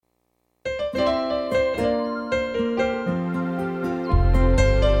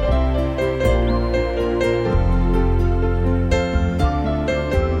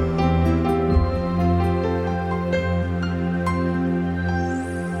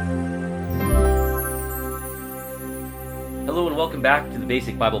Hello and welcome back to the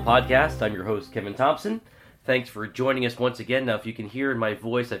Basic Bible Podcast. I'm your host, Kevin Thompson. Thanks for joining us once again. Now, if you can hear in my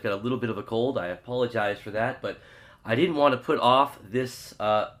voice, I've got a little bit of a cold. I apologize for that, but I didn't want to put off this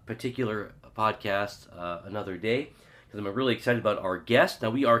particular podcast another day because I'm really excited about our guest. Now,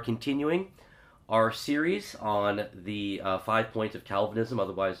 we are continuing our series on the 5 points of Calvinism,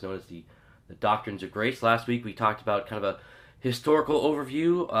 otherwise known as the Doctrines of Grace. Last week, we talked about kind of a historical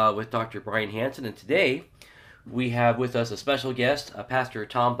overview with Dr. Brian Hansen, and today we have with us a special guest, Pastor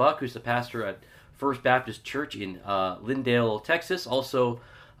Tom Buck, who's the pastor at First Baptist Church in Lindale, Texas. Also,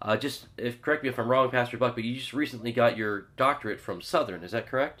 correct me if I'm wrong, Pastor Buck, but you just recently got your doctorate from Southern. Is that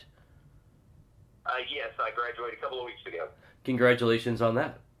correct? Yes, I graduated a couple of weeks ago. Congratulations on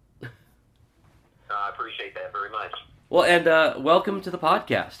that. I appreciate that very much. Well, and welcome to the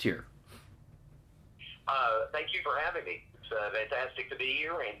podcast here. Thank you for having me. It's fantastic to be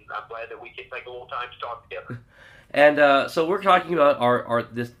here, and I'm glad that we can take a little time to talk together. And so we're talking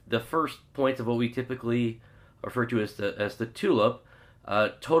about the first points of what we typically refer to as the TULIP,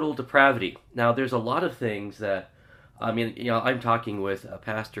 total depravity. Now, there's a lot of things that, I'm talking with a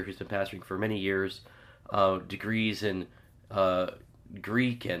pastor who's been pastoring for many years, degrees in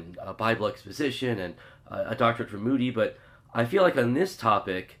Greek and Bible exposition, and a doctorate from Moody. But I feel like on this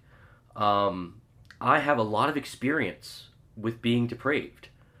topic, I have a lot of experience with being depraved,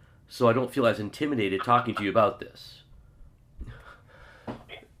 so I don't feel as intimidated talking to you about this.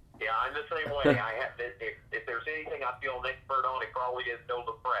 Yeah, I'm the same way. If there's anything I feel an expert on, it probably is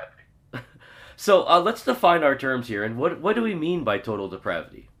total depravity. So let's define our terms here, and what do we mean by total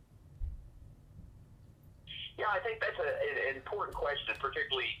depravity? Yeah, I think that's an important question,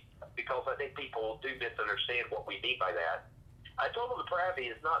 particularly because I think people do misunderstand what we mean by that. Total depravity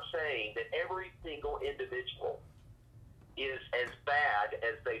is not saying that every single individual is as bad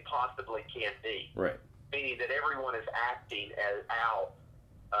as they possibly can be. Right. Meaning that everyone is acting out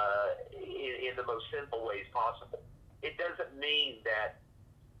in the most sinful ways possible. It doesn't mean that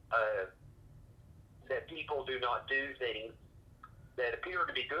that people do not do things that appear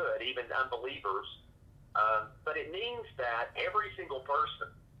to be good, even unbelievers. But it means that every single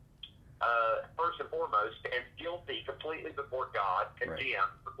person, first and foremost, stands guilty completely before God,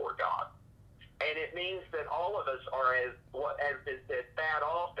 condemned before God. And it means that all of us are as bad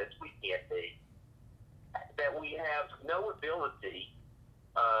off as we can be. That we have no ability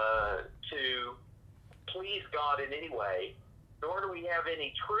to please God in any way, nor do we have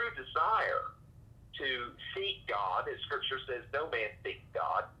any true desire to seek God. As Scripture says, no man seeks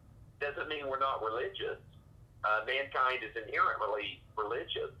God. Doesn't mean we're not religious. Mankind is inherently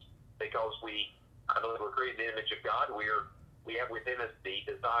religious because I believe we're created in the image of God. We have within us the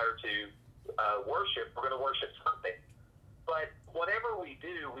desire to worship. We're going to worship something. But whatever we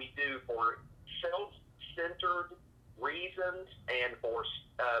do for self-centered reasons and for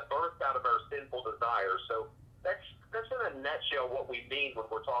birthed out of our sinful desires. So that's in a nutshell what we mean when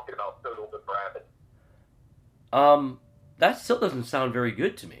we're talking about total depravity. That still doesn't sound very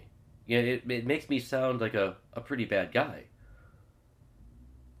good to me. It makes me sound like a pretty bad guy.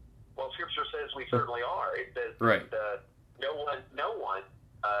 Well, Scripture says we certainly are. It says right. That no one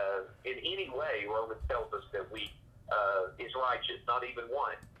in any way, Romans tells us that we is righteous, not even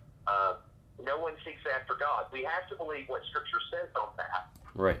one. No one seeks after God. We have to believe what Scripture says on that.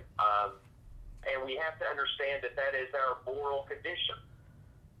 Right. And we have to understand that is our moral condition.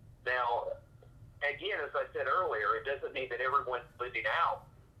 Now, again, as I said earlier, it doesn't mean that everyone's living out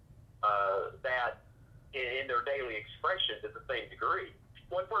that in their daily expression to the same degree.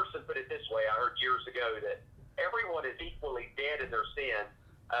 One person put it this way, I heard years ago, that everyone is equally dead in their sin.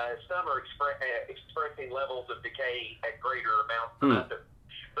 Some are expressing levels of decay at greater amounts than others.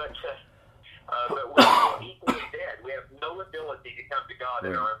 But we're all equally dead. We have no ability to come to God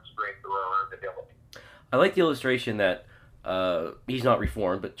in our own strength or our own ability. I like the illustration that he's not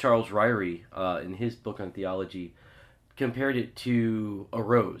Reformed, but Charles Ryrie, in his book on theology, compared it to a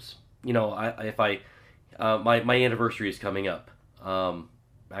rose. My anniversary is coming up.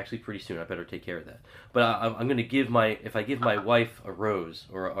 Actually, pretty soon. I better take care of that. But I'm going to if I give my wife a rose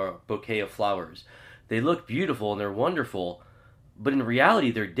or a bouquet of flowers, they look beautiful and they're wonderful, but in reality,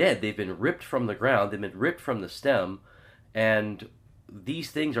 they're dead. They've been ripped from the ground. They've been ripped from the stem, and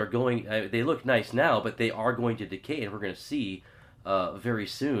these things are going. They look nice now, but they are going to decay, and we're going to see very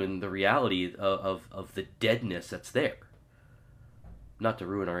soon the reality of the deadness that's there. Not to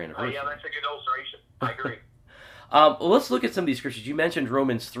ruin our anniversary. Yeah, that's a good illustration. I agree. Well, let's look at some of these scriptures. You mentioned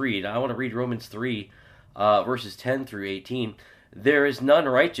Romans 3. Now I want to read Romans 3, verses 10 through 18. There is none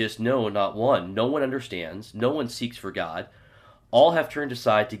righteous, no, not one. No one understands. No one seeks for God. All have turned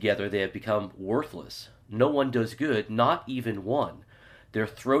aside together, they have become worthless. No one does good, not even one. Their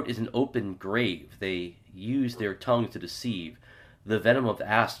throat is an open grave. They use their tongue to deceive. The venom of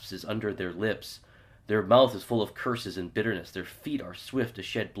asps is under their lips. Their mouth is full of curses and bitterness. Their feet are swift to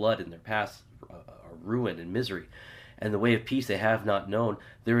shed blood, and their paths are ruin and misery. And the way of peace they have not known.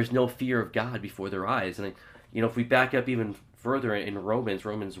 There is no fear of God before their eyes. And if we back up even further in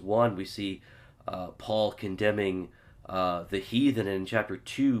Romans 1, we see Paul condemning the heathen. And in chapter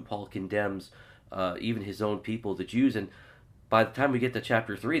 2, Paul condemns even his own people, the Jews. And by the time we get to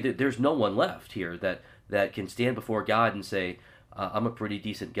chapter 3, there's no one left here that can stand before God and say, I'm a pretty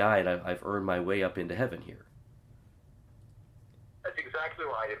decent guy, and I've earned my way up into heaven here. That's exactly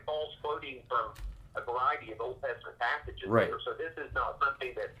right. And Paul's quoting from a variety of Old Testament passages right. here. So this is not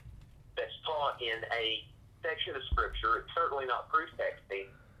something that's taught in a section of Scripture. It's certainly not proof texting.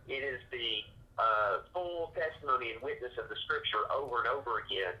 It is the full testimony and witness of the Scripture over and over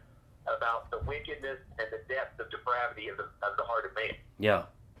again about the wickedness and the depth of depravity of the heart of man. Yeah.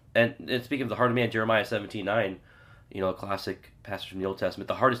 And speaking of the heart of man, Jeremiah 17:9, a classic passage from the Old Testament,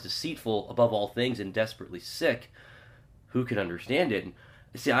 the heart is deceitful above all things and desperately sick. Who can understand it? And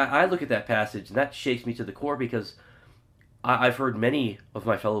see, I look at that passage, and that shakes me to the core, because I've heard many of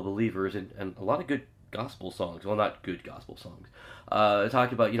my fellow believers and a lot of good gospel songs, well, not good gospel songs,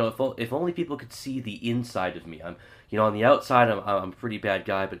 talk about, if only people could see the inside of me. I'm, on the outside, I'm a pretty bad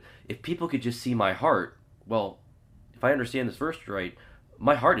guy, but if people could just see my heart, well, if I understand this verse right,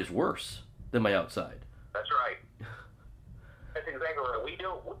 my heart is worse than my outside. That's right. That's exactly right.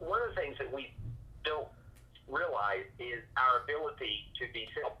 One of the things that we don't realize is our ability to be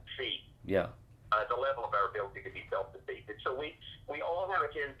self-deceived. Yeah. The level of our ability to be self-deceived. And so we all have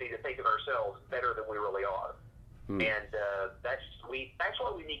a tendency to think of ourselves better than we really are. And that's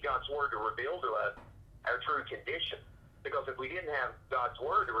why we need God's Word to reveal to us our true condition. Because if we didn't have God's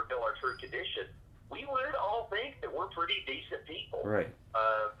Word to reveal our true condition, we would all think that we're pretty decent people. Right.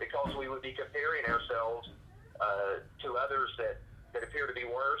 Because we would be comparing ourselves to others that appear to be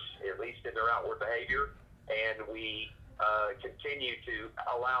worse, at least in their outward behavior, and we continue to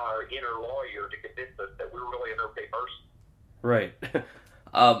allow our inner lawyer to convince us that we're really an okay person. Right.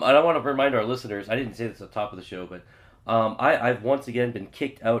 And I want to remind our listeners, I didn't say this at the top of the show, but I've once again been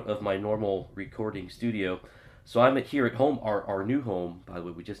kicked out of my normal recording studio. So I'm here at home, our new home, by the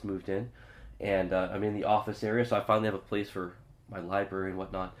way, we just moved in, and I'm in the office area, so I finally have a place for my library and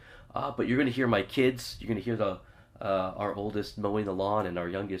whatnot. But you're going to hear my kids, you're going to hear our oldest mowing the lawn and our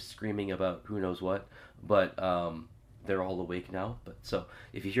youngest screaming about who knows what, but they're all awake now. But so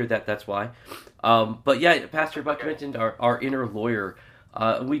if you hear that, that's why. But yeah, Pastor Buck mentioned our inner lawyer.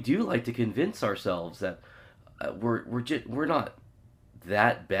 We do like to convince ourselves that we're not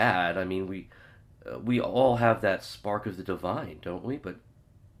that bad. I mean, we all have that spark of the divine, don't we? But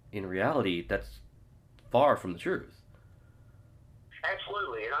in reality, that's far from the truth.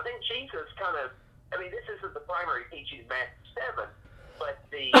 Absolutely, and I think Jesus this isn't the primary teaching in Matthew 7, but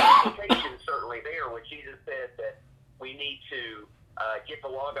the implication is certainly there when Jesus said that we need to get the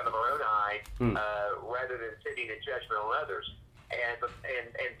log out of our own eye rather than sitting in judgment on others, and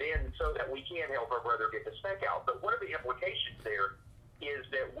then so that we can help our brother get the speck out. But one of the implications there is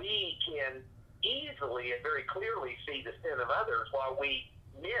that we can easily and very clearly see the sin of others while we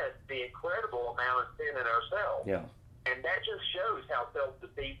miss the incredible amount of sin in ourselves. Yeah. And that just shows how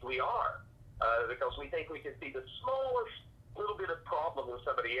self-deceived we are, because we think we can see the smallest little bit of problem with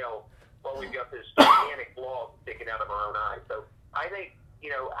somebody else while we've got this gigantic log sticking out of our own eye. So I think,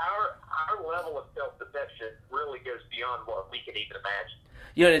 our level of self-deception really goes beyond what we can even imagine.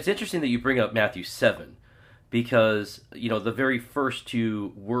 And it's interesting that you bring up Matthew 7, because, the very first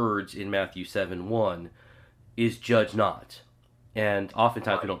two words in Matthew 7:1 is judge not. And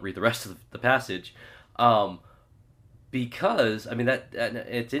oftentimes we don't read the rest of the passage. Because that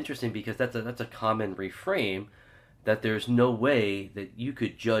it's interesting because that's a common reframe, that there's no way that you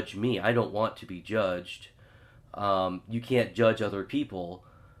could judge me. I don't want to be judged. You can't judge other people.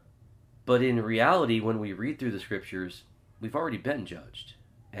 But in reality, when we read through the scriptures, we've already been judged,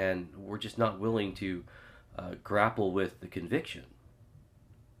 and we're just not willing to grapple with the conviction.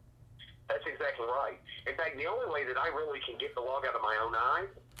 That's exactly right. In fact, the only way that I really can get the log out of my own eye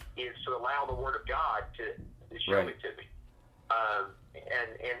is to allow the Word of God to show it to me.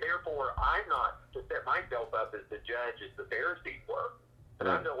 And therefore, I'm not to set myself up as the judge as the Pharisees were, but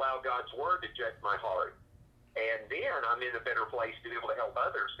I'm to allow God's Word to judge my heart. And then I'm in a better place to be able to help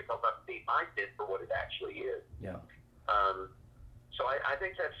others because I've seen my sin for what it actually is. Yeah. So I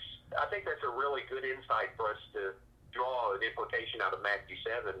think that's a really good insight for us to draw an implication out of Matthew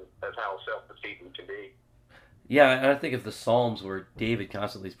 7 of how self-deceiving can be. Yeah, and I think of the Psalms where David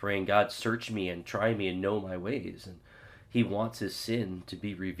constantly is praying, God, search me and try me and know my ways. And he wants his sin to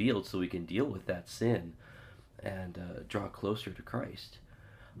be revealed so we can deal with that sin and draw closer to Christ.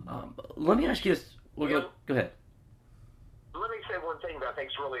 Let me ask you this. Well, go ahead. Let me say one thing that I think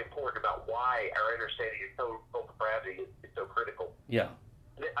is really important about why our understanding of total depravity is so critical. Yeah.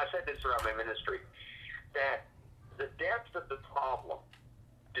 I said this throughout my ministry, that the depth of the problem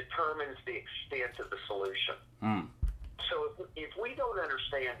determines the extent of the solution. So if we don't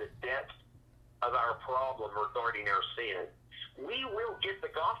understand the depth of our problem regarding our sin, we will get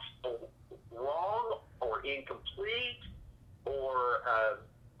the gospel wrong or incomplete or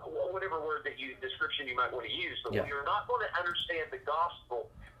whatever word description you might want to use, but we are not going to understand the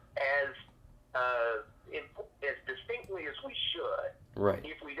gospel as distinctly as we should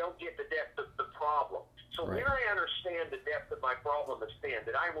if we don't get the depth of the problem. So when I understand the depth of my problem of sin,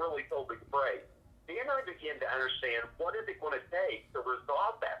 that I'm really totally depraved, then I begin to understand what is it going to take to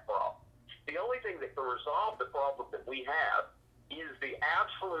resolve that problem. The only thing that can resolve the problem that we have is the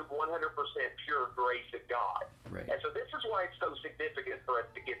absolute 100% pure grace of God. And so this is why it's so significant for us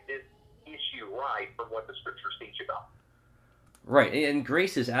to get this issue right from what the Scriptures teach about. Right, and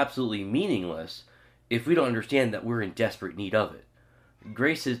grace is absolutely meaningless if we don't understand that we're in desperate need of it.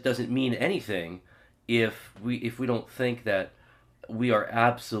 Grace doesn't mean anything if we don't think that we are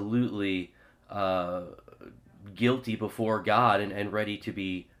absolutely guilty before God and ready to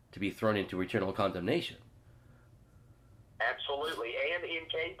be thrown into eternal condemnation. Absolutely, and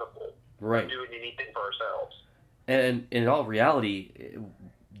incapable of doing anything for ourselves. And in all reality,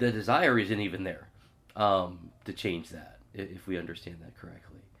 the desire isn't even there to change that, if we understand that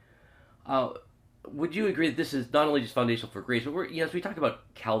correctly. Would you agree that this is not only just foundational for grace, but as we talk about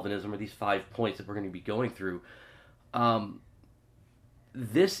Calvinism, or these 5 points that we're going to be going through,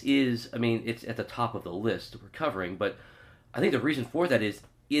 this is, it's at the top of the list that we're covering, but I think the reason for that is,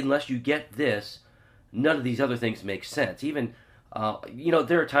 unless you get this, none of these other things make sense. Even,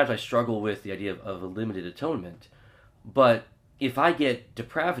 there are times I struggle with the idea of a limited atonement, but if I get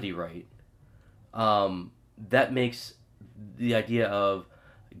depravity right, that makes the idea of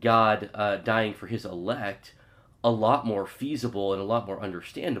God dying for his elect a lot more feasible and a lot more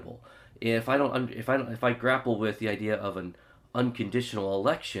understandable. If I grapple with the idea of an unconditional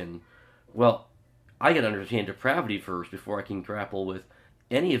election, well, I got to understand depravity first before I can grapple with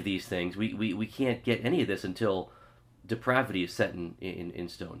any of these things. We can't get any of this until depravity is set in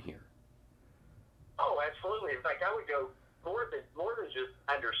stone here. Oh, absolutely. In fact, I would go more than just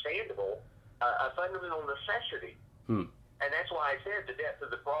understandable, a fundamental necessity. And that's why I said the depth of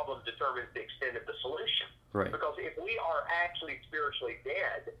the problem determines the extent of the solution. Right. Because if we are actually spiritually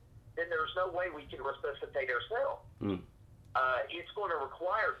dead, then there's no way we can resuscitate ourselves. It's going to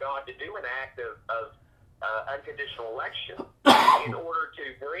require God to do an act of unconditional election in order to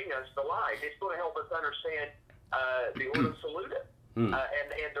bring us to life. It's going to help us understand the Ordo Salutis and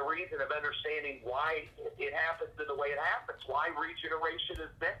the reason of understanding why it happens in the way it happens, why regeneration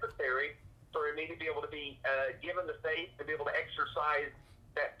is necessary for me to be able to be given the faith, to be able to exercise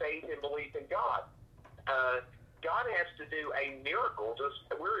that faith and belief in God. God has to do a miracle.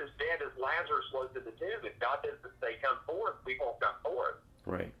 We're as dead as Lazarus was in the tomb. If God doesn't say come forth, we won't come forth.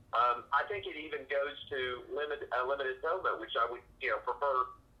 Right. I think it even goes to limited atonement, which I would prefer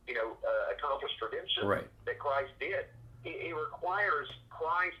accomplished redemption that Christ did. It requires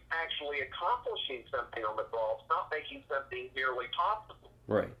Christ actually accomplishing something on the cross, not making something merely possible.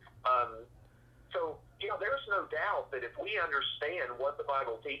 Right. So, there's no doubt that if we understand what the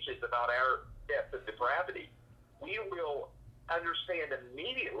Bible teaches about our depth of depravity, we will understand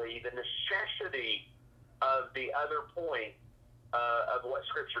immediately the necessity of the other point of what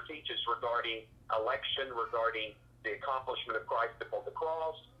Scripture teaches regarding election, regarding the accomplishment of Christ upon the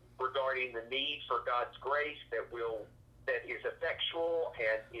cross, regarding the need for God's grace that is effectual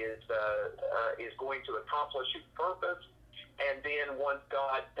and is going to accomplish its purpose. And then once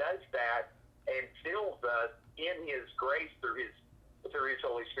God does that and fills us in His grace through His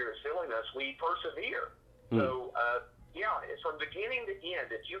Holy Spirit filling us, we persevere. So, it's from beginning to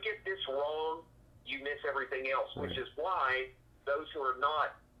end. If you get this wrong, you miss everything else, which is why those who are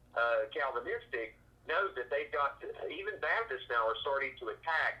not Calvinistic know that they've got even Baptists now are starting to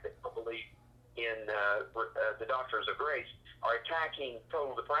attack, that believe in the doctrines of grace, are attacking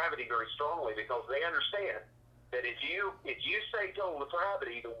total depravity very strongly, because they understand that if you say total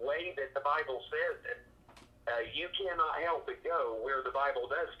depravity the way that the Bible says it, you cannot help but go where the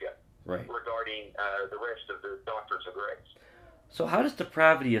Bible does go regarding the rest of the doctrines of grace. So how does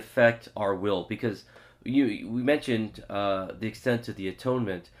depravity affect our will? Because we mentioned the extent of the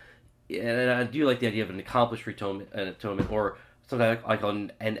atonement. and I do like the idea of an accomplished atonement, or something I call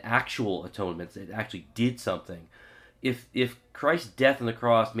an actual atonement. It actually did something. If Christ's death on the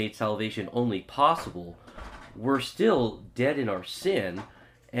cross made salvation only possible, we're still dead in our sin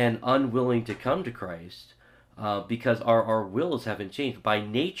and unwilling to come to Christ because our wills haven't changed. By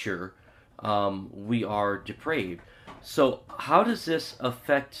nature, we are depraved. So how does this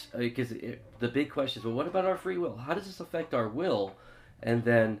affect? Because the big question is, well, what about our free will? How does this affect our will? And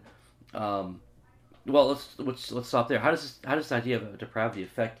then, well, let's stop there. How does the idea of depravity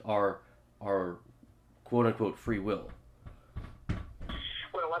affect our quote unquote free will?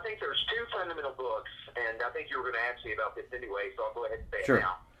 Well, I think there's two fundamental books, and I think you were going to ask me about this anyway, so I'll go ahead and say Sure. it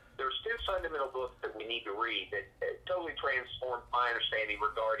now. There's two fundamental books that we need to read that totally transformed my understanding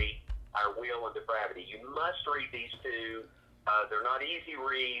regarding our will and depravity. You must read these two. They're not easy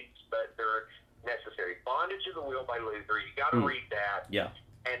reads, but they're necessary. Bondage of the Will by Luther. You got to read that. Yeah.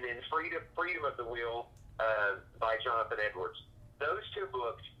 And then Freedom of the Will by Jonathan Edwards. Those two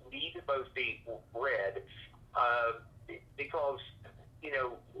books need to both be read because, you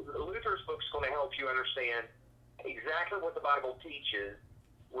know, Luther's book's going to help you understand exactly what the Bible teaches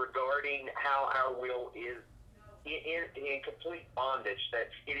regarding how our will is in complete bondage, that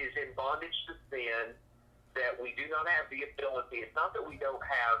it is in bondage to sin, that we do not have the ability. It's not that we don't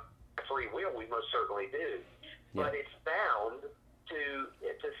have free will, we most certainly do, but it's bound to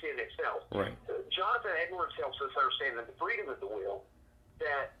sin itself. Right. Jonathan Edwards helps us understand that the freedom of the will,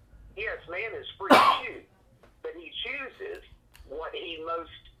 that yes, man is free to choose, but he chooses what he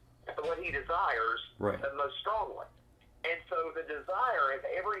desires most strongly. And so the desire of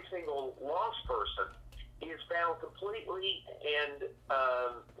every single lost person is bound completely and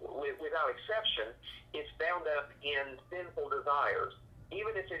without exception, it's bound up in sinful desires,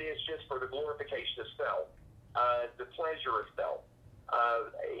 even if it is just for the glorification of self, the pleasure of self.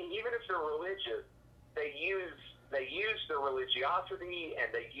 Even if they're religious, they use their religiosity and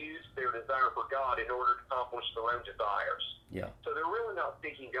they use their desire for God in order to accomplish their own desires. Yeah. So they're really not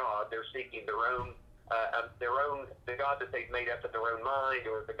seeking God; they're seeking their own, the God that they've made up in their own mind,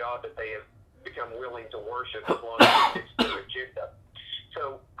 or the God that they have become willing to worship as long as it's their agenda.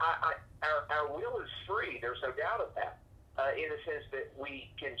 So our will is free. There's no doubt of that, in the sense that we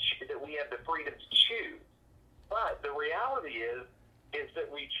have the freedom to choose. But the reality is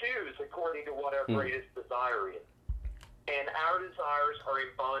that we choose according to what our greatest desire is. And our desires are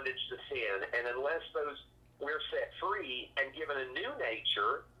in bondage to sin. And unless we're set free and given a new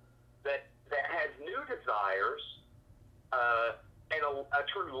nature that has new desires, and a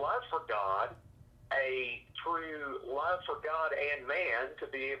true love for God, a true love for God and man to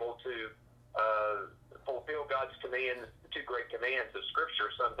be able to fulfill God's commands, the two great commands of Scripture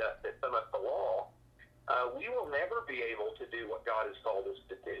that sum up the law, we will never be able to do what God has called us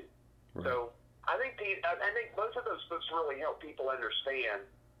to do. Right. So I think both of those books really help people understand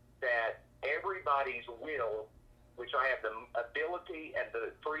that everybody's will, which I have the ability and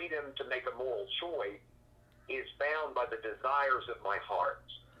the freedom to make a moral choice, is bound by the desires of my heart.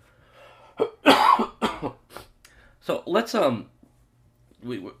 So let's as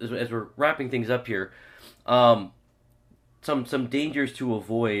we're wrapping things up here, some dangers to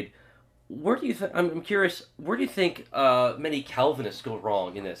avoid. Where do you think? I'm curious. Where do you think many Calvinists go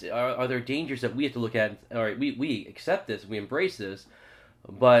wrong in this? Are there dangers that we have to look at? All right, we accept this, we embrace this,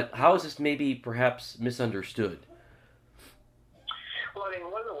 but how is this maybe perhaps misunderstood? Well, I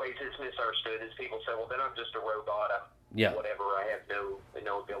mean, one of the ways it's misunderstood is people say, "Well, then I'm just a robot. Whatever. I have no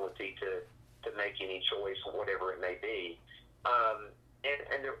ability to make any choice, or whatever it may be."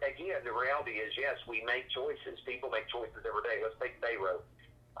 And again, the reality is, yes, we make choices. People make choices every day. Let's take Pharaoh.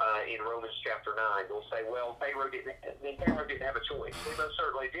 In Romans chapter 9, they'll say, "Well, Pharaoh didn't have a choice." He most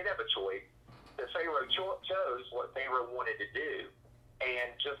certainly did have a choice. The Pharaoh chose what Pharaoh wanted to do,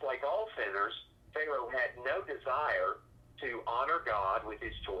 and just like all sinners, Pharaoh had no desire to honor God with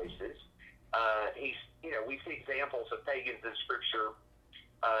his choices. We see examples of pagans in Scripture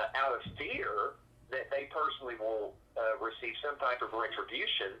out of fear that they personally will receive some type of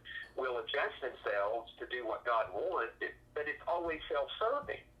retribution, will adjust themselves to do what God wants, but it's always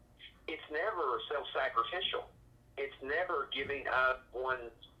self-serving. It's never self-sacrificial. It's never giving up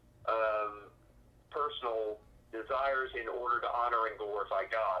one's personal desires in order to honor and glorify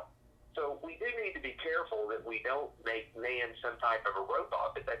God. So we do need to be careful that we don't make man some type of a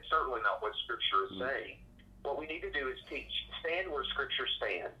robot, but that's certainly not what Scripture is saying. What we need to do is stand where Scripture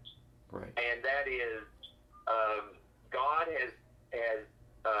stands. Right. And that is, God has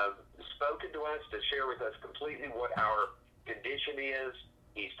spoken to us to share with us completely what our condition is.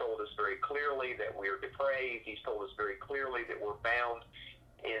 He's told us very clearly that we're depraved. He's told us very clearly that we're bound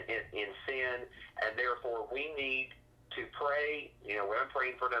in sin, and therefore we need to pray. When I'm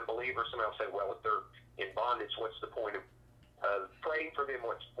praying for an unbeliever, somebody will say, well, if they're in bondage, what's the point of praying for them?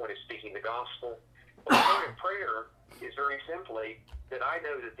 What's the point of speaking the gospel? Well, the point of prayer is very simply that I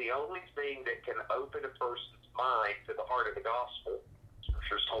know that the only thing that can open a person's mind to the heart of the gospel,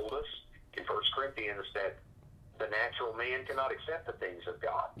 Scripture's told us in 1 Corinthians that the natural man cannot accept the things of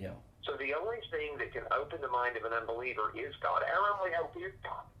God. Yeah. So the only thing that can open the mind of an unbeliever is God. Our only hope is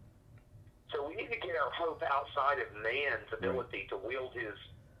God. So we need to get our hope outside of man's ability to wield his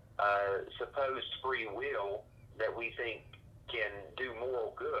supposed free will that we think can do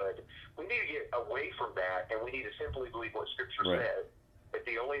moral good. We need to get away from that, and we need to simply believe what Scripture says, that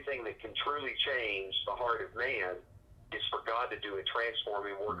the only thing that can truly change the heart of man is for God to do a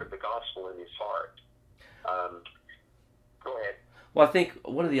transforming work of the gospel in his heart. Go ahead. Well, I think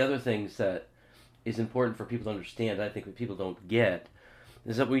one of the other things that is important for people to understand, I think that people don't get,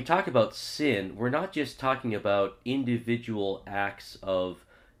 is that when we talk about sin, we're not just talking about individual acts of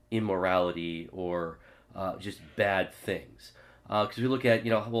immorality or just bad things. Because we look at,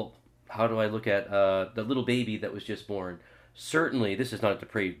 well, how do I look at the little baby that was just born? Certainly, this is not a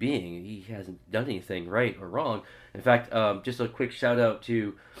depraved being. He hasn't done anything right or wrong. In fact, just a quick shout out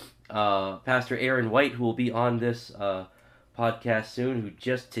to Pastor Aaron White, who will be on this podcast soon, who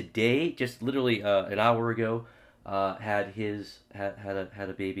just today, just literally an hour ago, had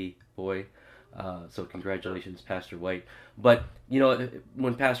a baby boy. So congratulations, Pastor White. But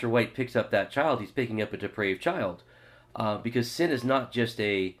when Pastor White picks up that child, he's picking up a depraved child, because sin is not just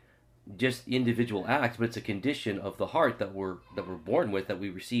individual acts, but it's a condition of the heart that we're born with, that we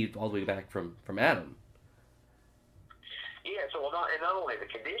received all the way back from Adam. Yeah. So not only the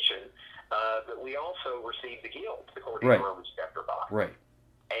condition, but we also receive the guilt according to Romans chapter 5. Right.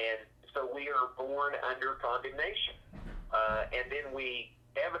 And so we are born under condemnation, and then we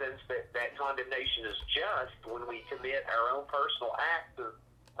evidence that condemnation is just when we commit our own personal acts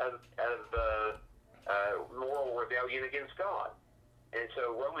of moral rebellion against God. And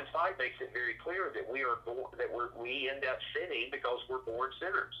so Romans 5 makes it very clear that we end up sinning because we're born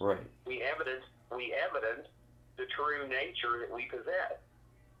sinners. Right. We evidence the true nature that we possess.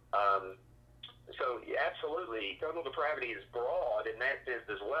 So absolutely, total depravity is broad in that sense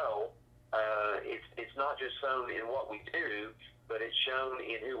as well. It's not just shown in what we do, but it's shown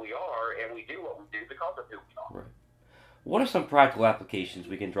in who we are, and we do what we do because of who we are. Right. What are some practical applications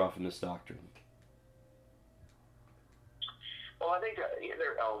we can draw from this doctrine? Well, I think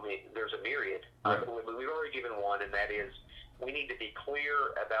there's a myriad. Right. We've already given one, and that is we need to be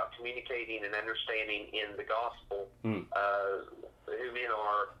clear about communicating and understanding in the gospel who men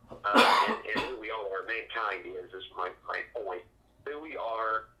are and who we all are. Mankind is my point. Who we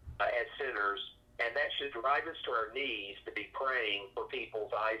are as sinners, and that should drive us to our knees to be praying for people's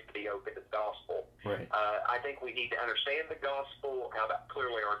eyes to be open to the gospel. Right. I think we need to understand the gospel, how to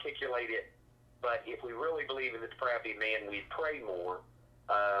clearly articulate it. But if we really believe in the depravity of man, we pray more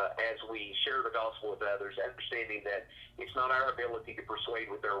as we share the gospel with others, understanding that it's not our ability to persuade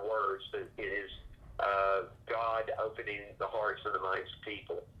with our words, but it is God opening the hearts and the minds of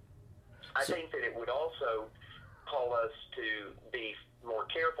people. I think that it would also call us to be more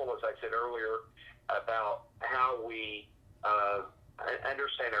careful, as I said earlier, about how we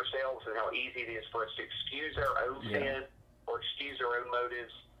understand ourselves and how easy it is for us to excuse our own sin or excuse our own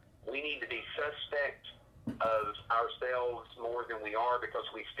motives. We need to be suspect of ourselves more than we are, because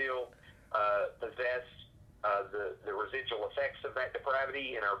we still possess the residual effects of that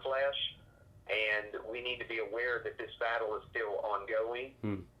depravity in our flesh, and we need to be aware that this battle is still ongoing.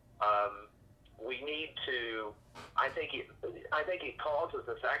 We need to. I think it causes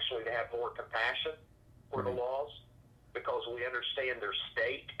us actually to have more compassion for the laws, because we understand their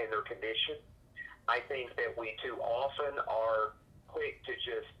state and their condition. I think that we too often are quick to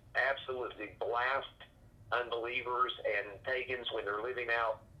just absolutely blast unbelievers and pagans when they're living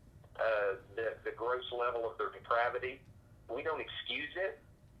out the gross level of their depravity. We don't excuse it,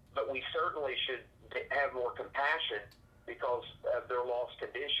 but we certainly should have more compassion because of their lost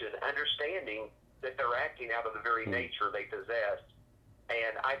condition, understanding that they're acting out of the very nature they possess.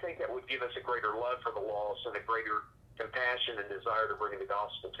 And I think that would give us a greater love for the lost and a greater compassion and desire to bring the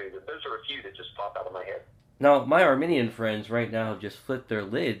gospel to them. Those are a few that just pop out of my head. Now, my Arminian friends right now have just flipped their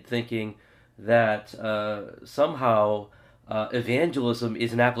lid, thinking that somehow evangelism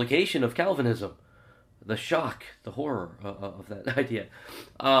is an application of Calvinism. The shock, the horror of that idea.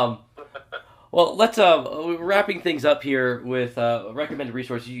 Well, let's wrapping things up here with recommended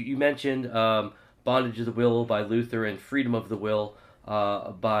resources. You mentioned Bondage of the Will by Luther and Freedom of the Will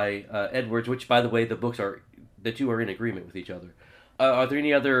by Edwards, which, by the way, the two are in agreement with each other. Are there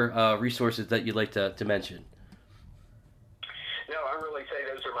any other resources that you'd like to mention? No, I really say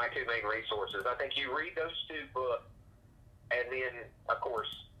those are my two main resources. I think you read those two books, and then, of course,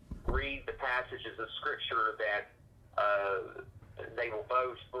 read the passages of Scripture that they will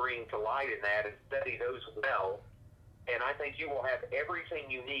both bring to light in that, and study those well. And I think you will have everything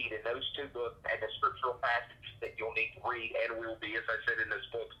you need in those two books and the scriptural passages that you'll need to read, and will be, as I said in those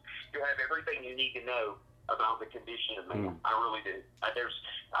books, you'll have everything you need to know about the condition of man. I really do. I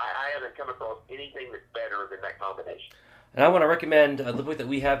haven't come across anything that's better than that combination. And I want to recommend the book that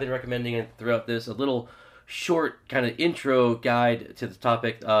we have been recommending throughout this, a little short kind of intro guide to the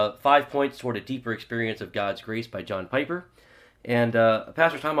topic, 5 Points Toward a Deeper Experience of God's Grace by John Piper. And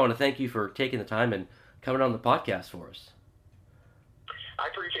Pastor Tom, I want to thank you for taking the time and coming on the podcast for us. I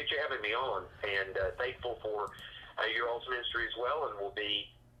appreciate you having me on, and thankful for your all's ministry as well, and we'll be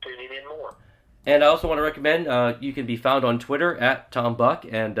tuning in more. And I also want to recommend you can be found on Twitter at Tom Buck,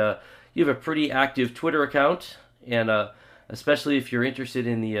 and you have a pretty active Twitter account, and especially if you're interested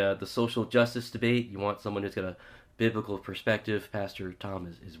in the social justice debate, you want someone who's got a biblical perspective, Pastor Tom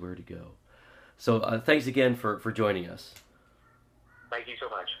is where to go. So thanks again for joining us. Thank you so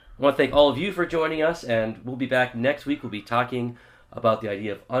much. I want to thank all of you for joining us, and we'll be back next week. We'll be talking about the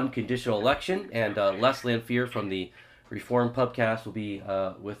idea of unconditional election, and Les Lanphier from the Reformed Pubcast will be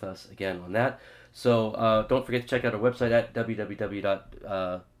with us again on that. So don't forget to check out our website at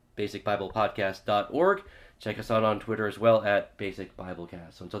www.basicbiblepodcast.org. Check us out on Twitter as well at Basic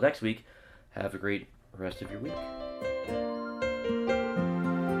Biblecast. So until next week, have a great rest of your week.